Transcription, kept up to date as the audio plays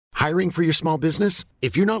Hiring for your small business?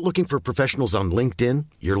 If you're not looking for professionals on LinkedIn,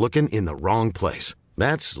 you're looking in the wrong place.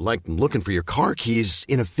 That's like looking for your car keys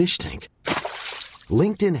in a fish tank.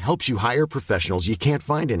 LinkedIn helps you hire professionals you can't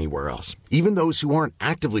find anywhere else, even those who aren't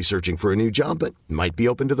actively searching for a new job but might be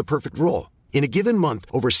open to the perfect role. In a given month,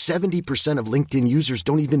 over 70% of LinkedIn users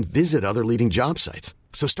don't even visit other leading job sites.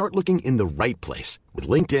 So start looking in the right place. With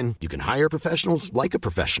LinkedIn, you can hire professionals like a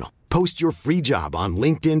professional. Post your free job on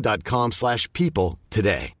linkedin.com/people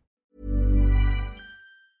today.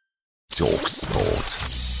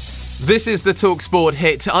 TalkSPORT. This is the TalkSPORT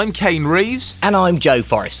Hit. I'm Kane Reeves. And I'm Joe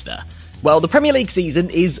Forrester. Well, the Premier League season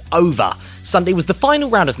is over. Sunday was the final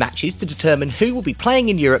round of matches to determine who will be playing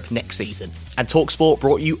in Europe next season. And TalkSPORT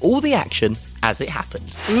brought you all the action as it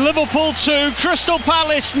happened. Liverpool 2, Crystal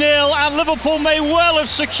Palace 0, and Liverpool may well have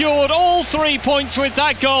secured all 3 points with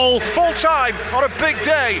that goal. Full time on a big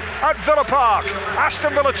day at Villa Park.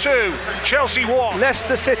 Aston Villa 2, Chelsea 1.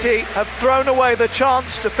 Leicester City have thrown away the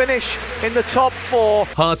chance to finish in the top 4.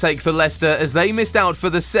 Heartache for Leicester as they missed out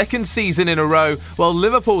for the second season in a row, while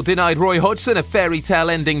Liverpool denied Roy Hodgson a fairy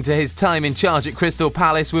tale ending to his time in charge at Crystal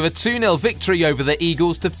Palace with a 2-0 victory over the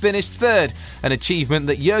Eagles to finish third, an achievement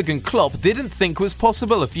that Jurgen Klopp didn't think was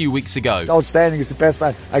possible a few weeks ago. It's outstanding. It's the best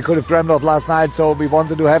I could have dreamt of last night. So we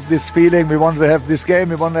wanted to have this feeling, we wanted to have this game,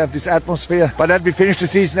 we wanted to have this atmosphere. But that we finished the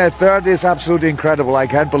season at third is absolutely incredible. I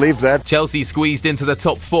can't believe that. Chelsea squeezed into the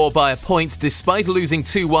top 4 by a point despite losing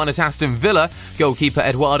 2-1 at Aston Villa. Goalkeeper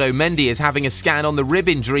Eduardo Mendy is having a scan on the rib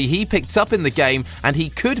injury he picked up in the game, and he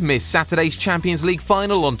could miss Saturday's Champions League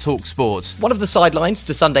final on TalkSport. One of the sidelines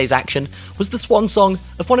to Sunday's action was the swan song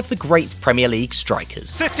of one of the great Premier League strikers.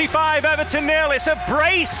 City 5, Everton 0. It's a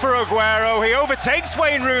brace for Aguero. He overtakes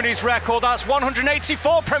Wayne Rooney's record. That's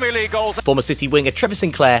 184 Premier League goals. Former City winger Trevor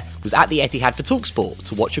Sinclair was at the Etihad for TalkSport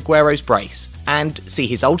to watch Aguero's brace and see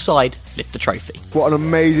his old side lift the trophy. What an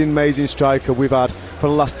amazing striker we've had for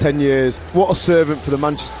the last 10 years. What a servant for the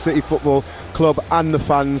Manchester City Football Club and the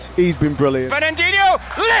fans. He's been brilliant.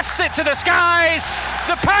 Fernandinho lifts it to the skies.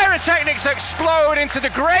 The pyrotechnics explode into the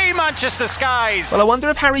grey Manchester skies. Well, I wonder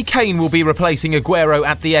if Harry Kane will be replacing Aguero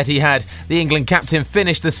at the Etihad. The England captain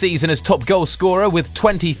finished the season as top goal scorer with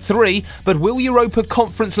 23, but will Europa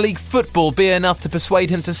Conference League football be enough to persuade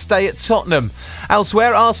him to stay at Tottenham?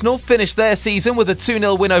 Elsewhere, Arsenal finished their season with a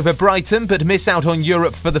 2-0 win over Brighton, but miss out on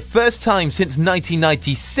Europe for the first time since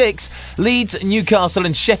 1996. Leeds, Newcastle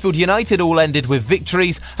and Sheffield United all ended with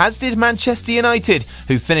victories, as did Manchester United,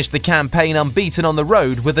 who finished the campaign unbeaten on the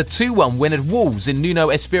road with a 2-1 win at Wolves in Nuno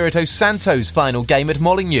Espirito Santo's final game at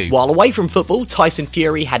Molineux. While away from football, Tyson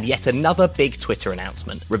Fury had yet another big Twitter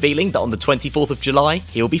announcement, revealing that on the 24th of July,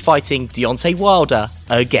 he'll be fighting Deontay Wilder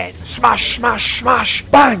again. Smash, smash, smash,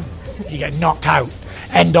 bang! You get knocked out.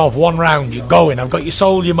 End of 1 round, you're going. I've got your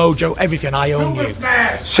soul, your mojo, everything. I own you.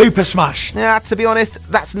 Super smash. Yeah, to be honest,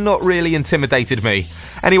 that's not really intimidated me.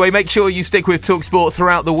 Anyway, make sure you stick with TalkSport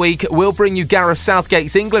throughout the week. We'll bring you Gareth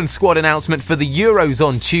Southgate's England squad announcement for the Euros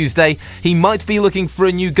on Tuesday. He might be looking for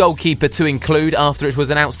a new goalkeeper to include after it was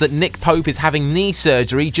announced that Nick Pope is having knee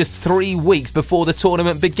surgery just 3 weeks before the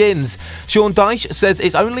tournament begins. Sean Dyche says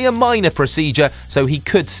it's only a minor procedure, so he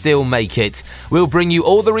could still make it. We'll bring you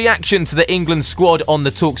all the reaction to the England squad on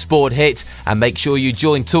the TalkSport Hit, and make sure you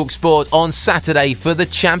join TalkSport on Saturday for the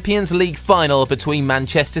Champions League final between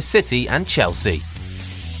Manchester City and Chelsea.